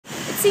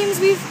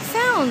seems we've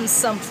found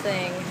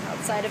something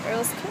outside of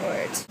Earl's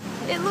Court.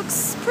 It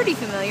looks pretty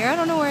familiar. I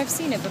don't know where I've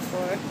seen it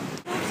before.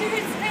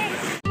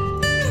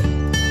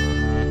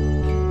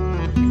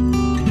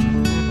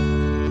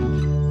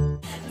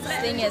 The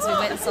thing is, we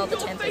went and saw The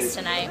Tempest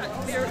tonight,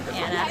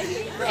 Anna,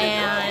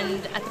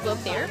 and at the Globe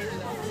Theater.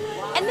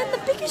 And then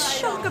the biggest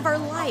shock of our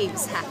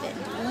lives happened.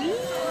 We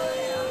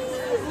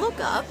look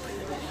up,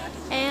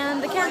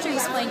 and the character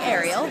who's playing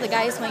Ariel, the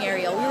guy who's playing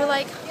Ariel, we were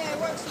like,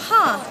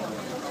 huh,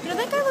 you know,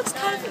 that guy looks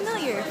kind of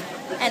familiar.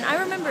 And I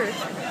remember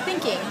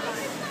thinking,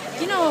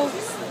 you know,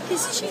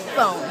 his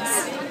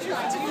cheekbones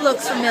look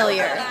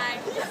familiar.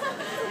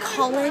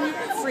 Colin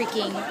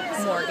freaking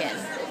Morgan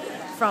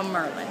from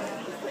Merlin.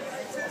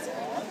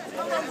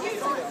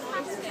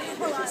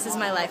 This is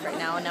my life right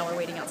now, and now we're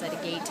waiting outside a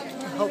gate to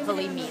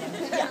hopefully meet him.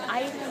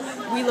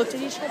 Yeah, we looked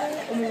at each other,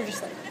 and we were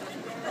just like,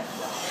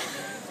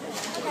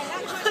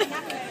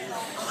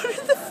 what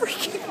are the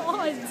freaking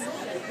odds?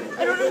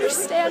 I don't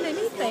understand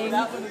anything.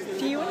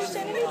 Do you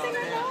understand anything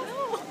right now?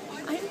 No.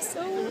 I'm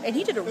so... And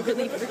he did a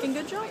really freaking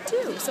good job,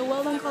 too. So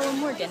well done, Colin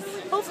Morgan.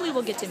 Hopefully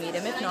we'll get to meet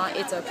him. If not,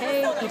 it's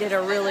okay. He did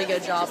a really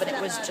good job, and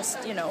it was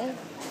just, you know,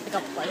 like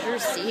a pleasure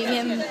seeing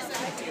him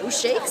do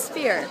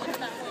Shakespeare.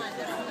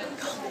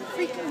 Colin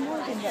freaking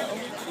Morgan, though.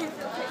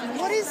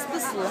 What is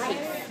this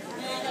life?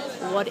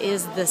 What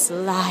is this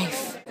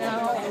life?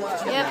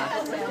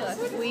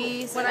 Yep,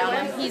 we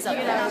found him. He's up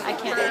there. I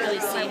can't really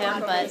see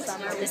him, but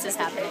this is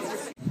happening.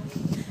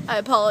 I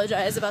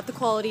apologize about the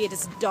quality. It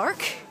is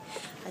dark.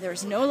 There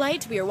is no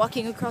light. We are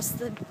walking across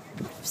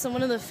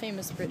one of the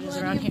famous bridges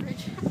around here.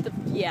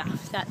 Yeah,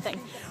 that thing.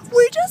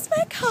 We just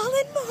met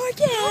Colin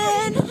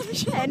Morgan,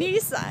 and he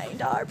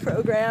signed our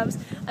programs.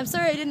 I'm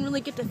sorry I didn't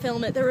really get to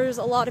film it. There was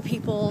a lot of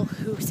people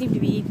who seemed to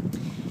be,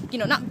 you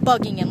know, not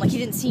bugging him. Like, he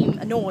didn't seem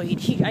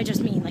annoyed. I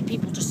just mean, like,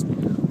 people just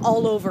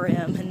all over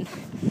him, and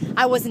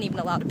I wasn't even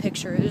allowed a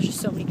picture. There's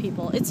just so many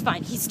people. It's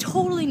fine. He's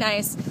totally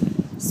nice.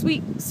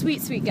 Sweet,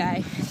 sweet, sweet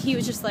guy. He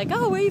was just like,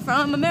 oh, where are you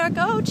from?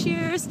 America. Oh,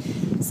 cheers.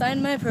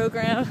 Signed my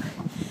program.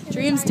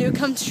 Dreams do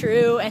come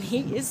true. And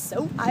he is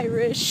so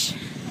Irish.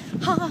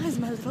 Ha, he's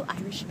my little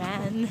Irish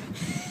man.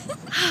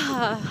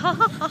 Ha, ha,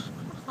 ha, ha,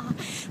 ha.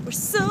 We're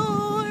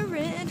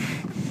soaring,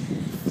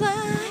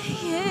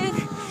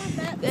 flying.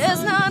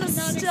 There's not a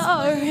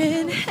star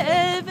in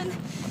heaven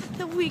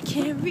that we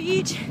can't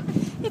reach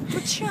if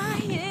we're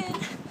trying.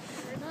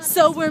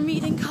 So we're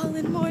meeting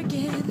Colin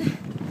Morgan.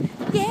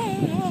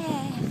 Yeah.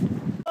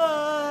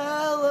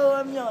 Hello,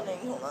 I'm yawning.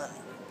 Hold on.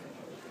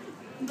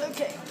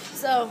 Okay,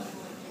 so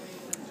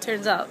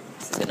turns out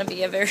it's gonna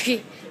be a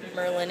very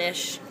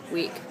Merlin-ish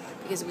week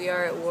because we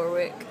are at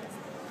Warwick,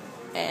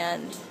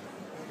 and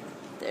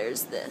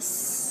there's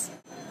this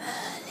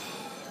Merlin,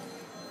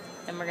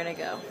 and we're gonna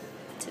go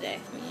today.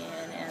 Me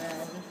and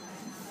Anna.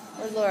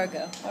 Where'd Laura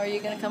go? Are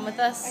you gonna come with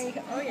us?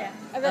 Oh yeah.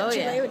 I bet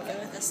Julie would go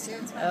with us too.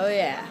 Oh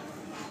yeah.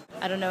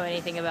 I don't know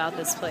anything about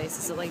this place.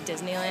 Is it like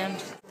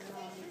Disneyland?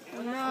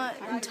 I'm not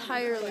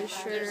entirely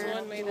sure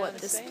what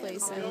this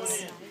place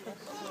is.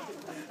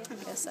 I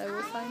guess I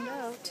will find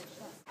out.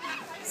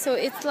 So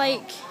it's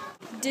like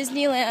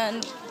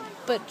Disneyland,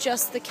 but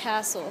just the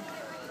castle.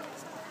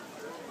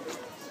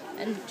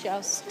 And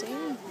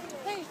jousting.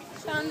 Hey,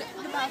 found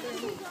the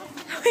bathroom.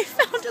 We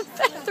found a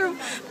bathroom.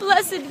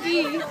 Blessed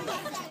be.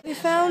 We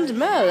found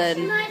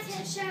Merlin.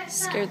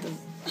 Scared the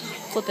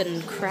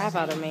flippin' crap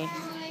out of me.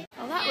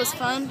 Well, that was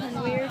fun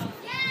and weird.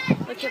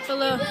 Look at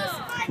below. Look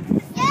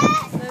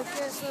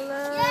at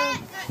below.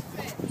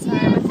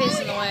 Sorry, my face is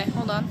in the way.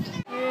 Hold on.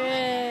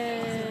 Yay.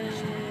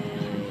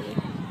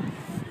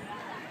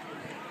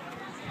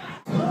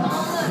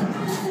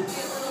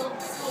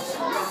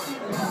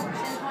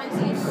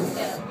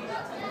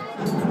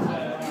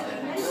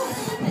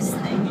 This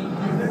thing.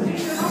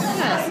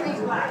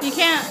 Yes. You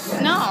can't.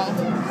 No.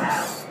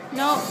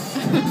 No.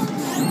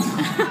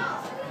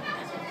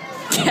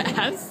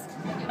 Yes.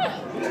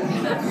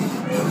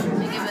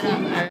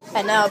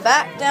 And now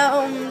back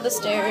down the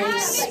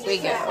stairs we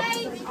go.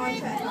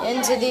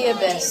 Into the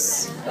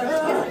abyss.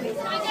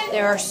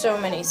 There are so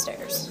many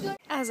stairs.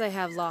 As I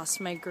have lost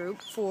my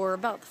group for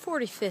about the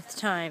 45th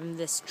time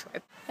this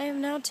trip, I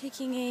am now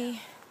taking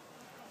a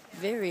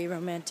very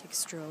romantic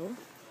stroll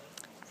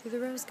through the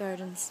rose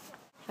gardens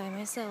by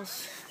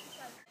myself,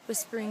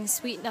 whispering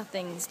sweet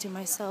nothings to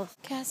myself.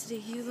 Cassidy,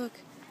 you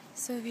look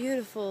so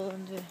beautiful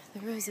under the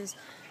roses.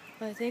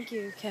 Why, thank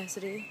you,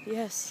 Cassidy.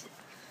 Yes.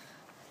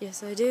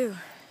 Yes, I do.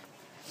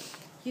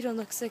 You don't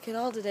look sick at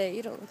all today.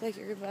 You don't look like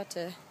you're about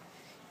to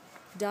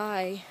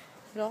die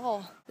at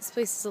all. This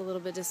place is a little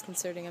bit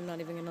disconcerting, I'm not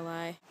even gonna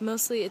lie.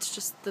 Mostly it's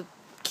just the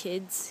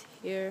kids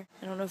here.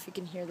 I don't know if you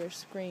can hear their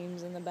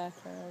screams in the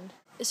background.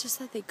 It's just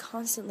that they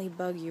constantly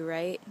bug you,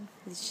 right?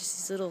 It's just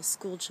these little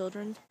school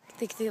children.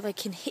 They like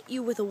can hit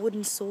you with a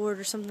wooden sword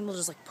or something. They'll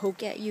just like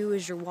poke at you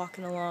as you're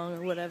walking along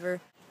or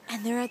whatever.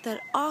 And they're at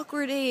that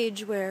awkward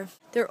age where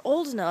they're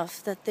old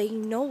enough that they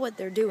know what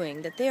they're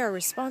doing, that they are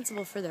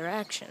responsible for their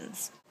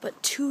actions,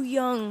 but too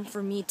young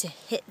for me to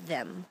hit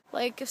them.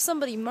 Like, if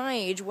somebody my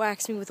age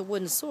whacks me with a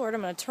wooden sword,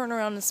 I'm gonna turn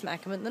around and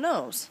smack him in the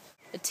nose.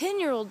 A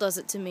 10-year-old does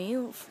it to me.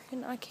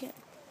 Freaking, I can't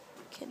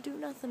do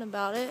nothing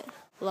about it.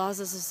 Laws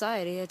of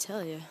society, I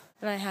tell you.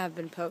 And I have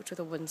been poked with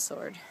a wooden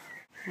sword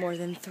more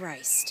than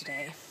thrice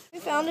today. We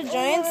found a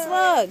giant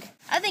slug.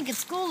 I think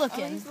it's cool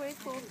looking.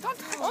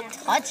 Don't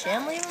touch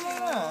him. Leave him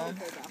alone.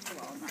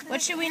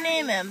 What should we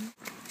name him?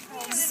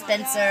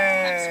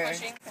 Spencer.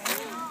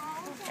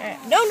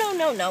 No.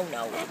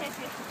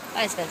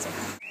 Bye, Spencer.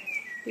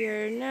 We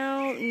are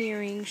now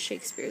nearing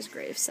Shakespeare's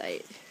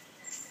gravesite.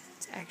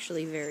 It's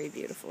actually very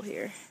beautiful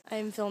here. I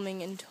am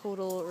filming in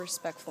total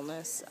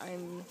respectfulness.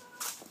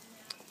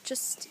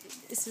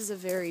 This is a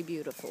very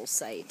beautiful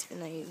site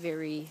in a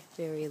very,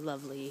 very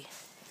lovely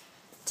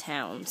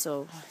town.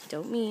 So I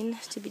don't mean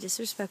to be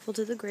disrespectful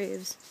to the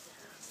graves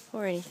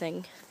or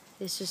anything.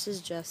 This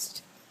is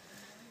just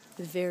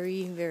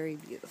very, very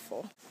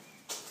beautiful.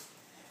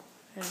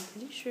 I'm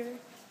pretty sure.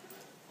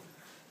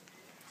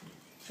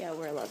 Yeah,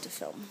 we're allowed to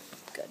film.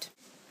 Good.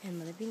 And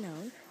let it be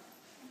known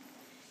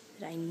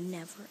that I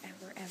never,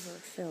 ever, ever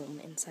film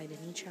inside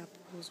any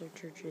chapels or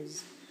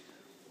churches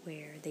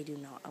where they do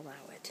not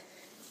allow it.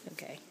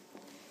 Okay?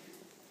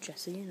 Just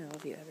so you know,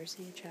 if you ever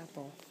see a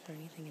chapel or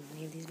anything in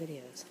any of these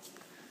videos,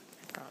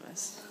 I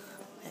promise,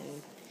 I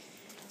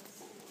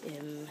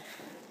am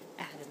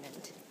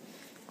adamant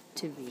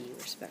to be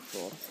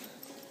respectful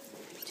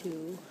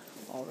to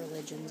all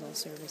religions, all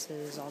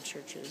services, all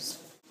churches.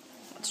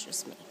 That's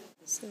just me.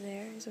 So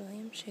there is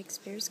William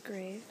Shakespeare's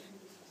grave,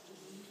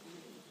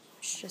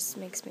 which just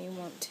makes me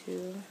want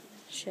to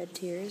shed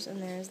tears.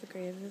 And there's the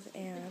grave of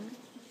Anne,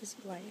 his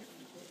wife.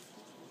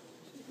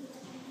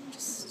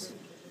 Just,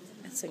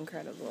 it's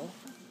incredible.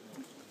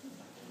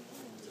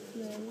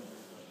 And then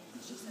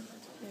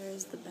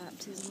there's the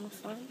baptismal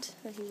font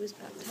that he was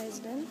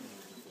baptized in.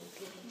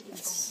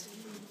 That's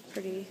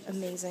pretty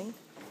amazing.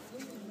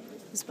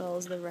 As well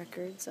as the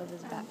records of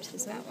his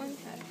baptism. That one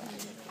had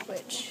that.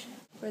 Which,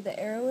 where the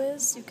arrow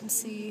is, you can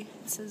see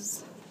it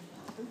says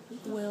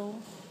Will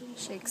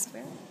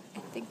Shakespeare. I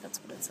think that's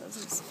what it says.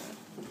 It's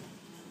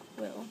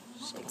Will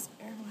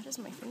Shakespeare. Why does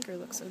my finger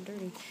look so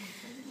dirty?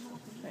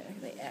 Right,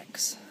 look at the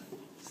X.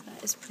 So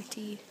that is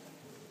pretty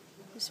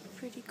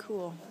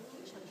cool.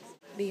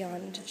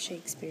 Beyond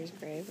Shakespeare's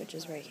grave, which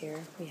is right here,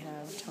 we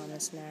have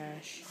Thomas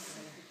Nash,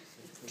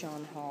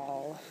 John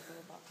Hall,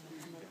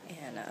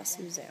 and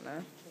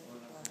Susanna.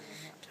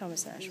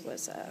 Thomas Nash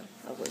was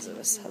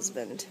Elizabeth's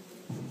husband,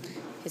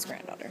 his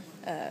granddaughter.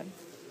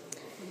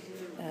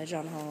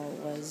 John Hall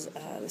was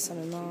the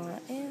son-in-law,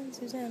 and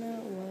Susanna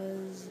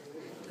was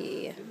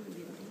the,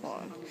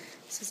 hold on,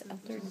 this is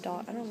elder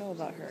daughter, I don't know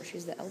about her,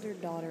 she's the elder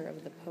daughter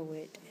of the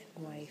poet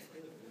and wife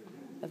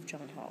of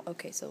John Hall.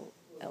 Okay, so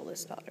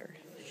eldest daughter,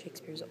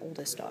 Shakespeare's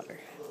oldest daughter.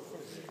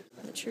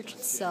 And the church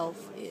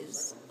itself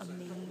is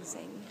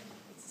amazing.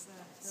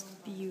 It's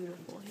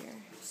beautiful here.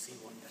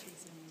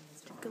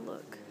 Take a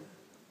look.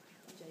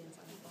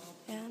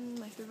 And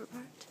my favorite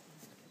part,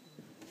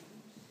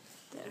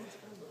 there.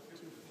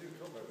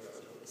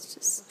 It's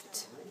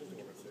just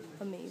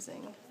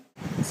amazing.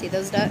 See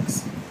those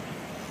ducks?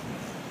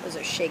 Those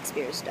are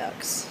Shakespeare's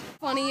ducks.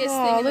 Funniest thing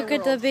Oh, in the look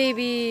at world. the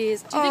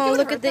babies. Oh,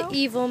 look at the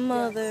evil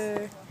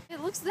mother.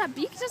 It looks, that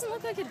beak doesn't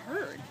look like it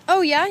hurt.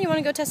 Oh yeah, you want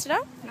to go test it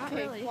out? Not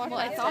really. Well,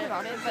 I thought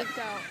about it, but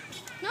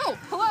no.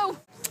 Hello.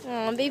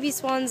 Oh, baby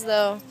swans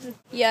though.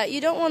 Yeah, you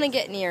don't want to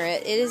get near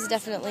it. It is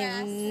definitely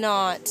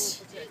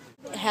not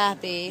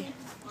happy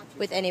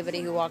with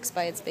anybody who walks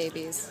by its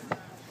babies.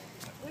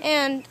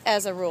 And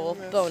as a rule,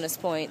 bonus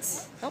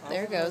points. Oh,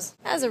 there it goes.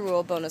 As a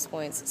rule, bonus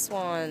points.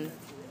 Swan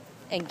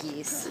and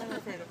geese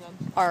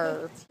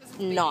are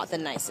not the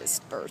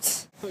nicest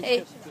birds.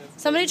 Hey,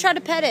 somebody try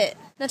to pet it.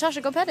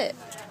 Natasha, go pet it.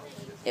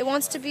 It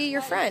wants to be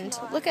your friend.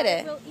 Look at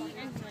it.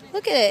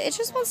 Look at it. It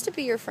just wants to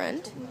be your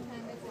friend.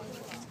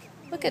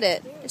 Look at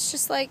it. It's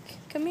just like,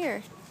 come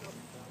here.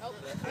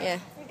 Yeah.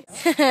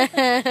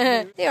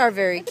 They are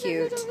very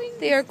cute.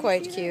 They are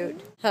quite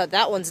cute. Oh,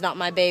 that one's not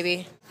my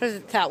baby.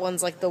 That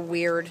one's like the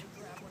weird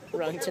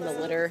runt in the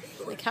litter.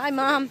 Like, hi,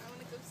 Mom.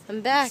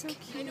 I'm back.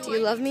 Do you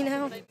love me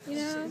now? You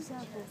know,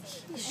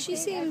 She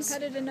seems...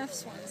 I've petted enough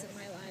swans in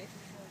my life.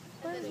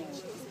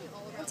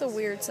 That's a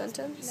weird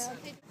sentence.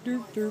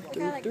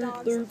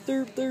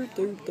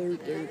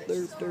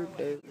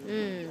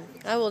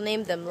 I will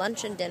name them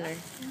lunch and dinner.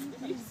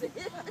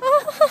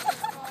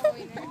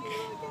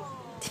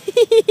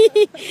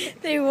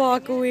 They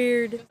walk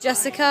weird.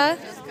 Jessica,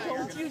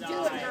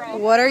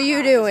 what are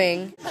you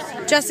doing?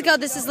 Jessica,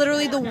 this is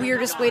literally the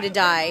weirdest way to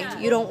die.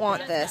 You don't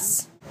want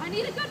this. I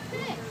need a good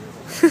fit.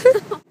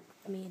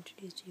 Let me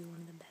introduce you to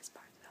one of the best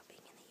parts about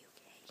being in the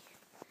UK.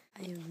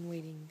 I have been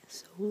waiting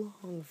so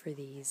long for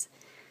these.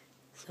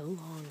 So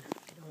long.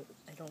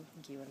 I don't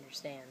think you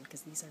understand,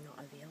 because these are not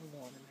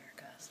available in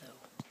America, so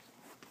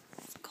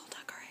it's called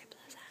a grape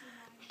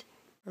blizzard.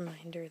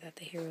 Reminder that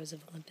the Heroes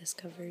of Olympus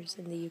covers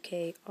in the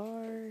UK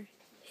are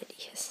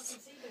hideous.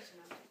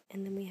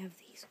 And then we have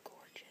these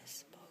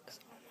gorgeous books.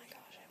 Oh my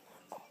gosh, I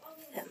want all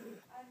of them.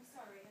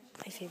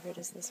 My favorite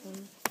is this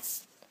one.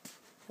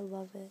 I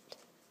love it.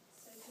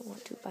 I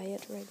want to buy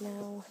it right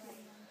now.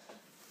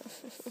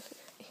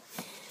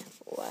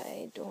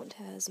 I don't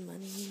has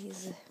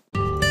monies.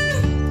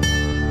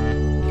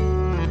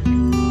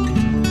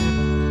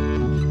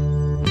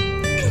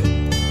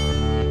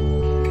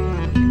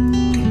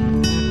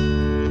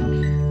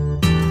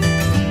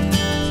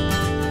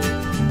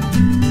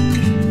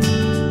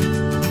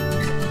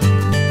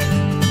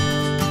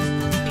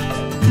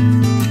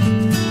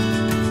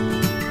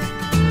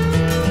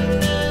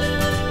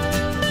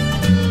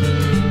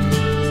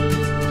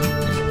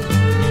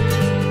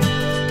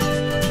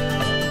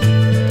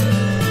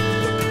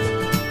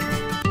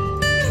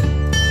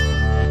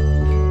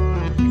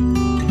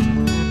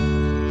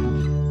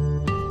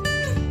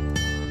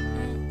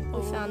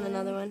 Found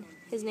another one.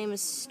 His name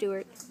is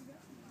Stuart.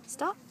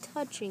 Stop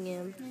touching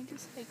him. I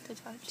just like to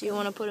touch. Do you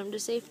want to put him to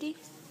safety?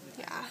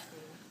 Yeah.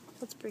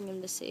 Let's bring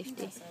him to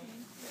safety.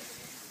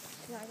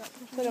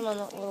 Put him on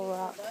that little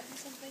rock.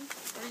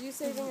 Are you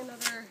saving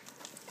another?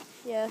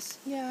 Yes.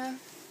 Yeah.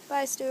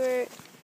 Bye, Stuart.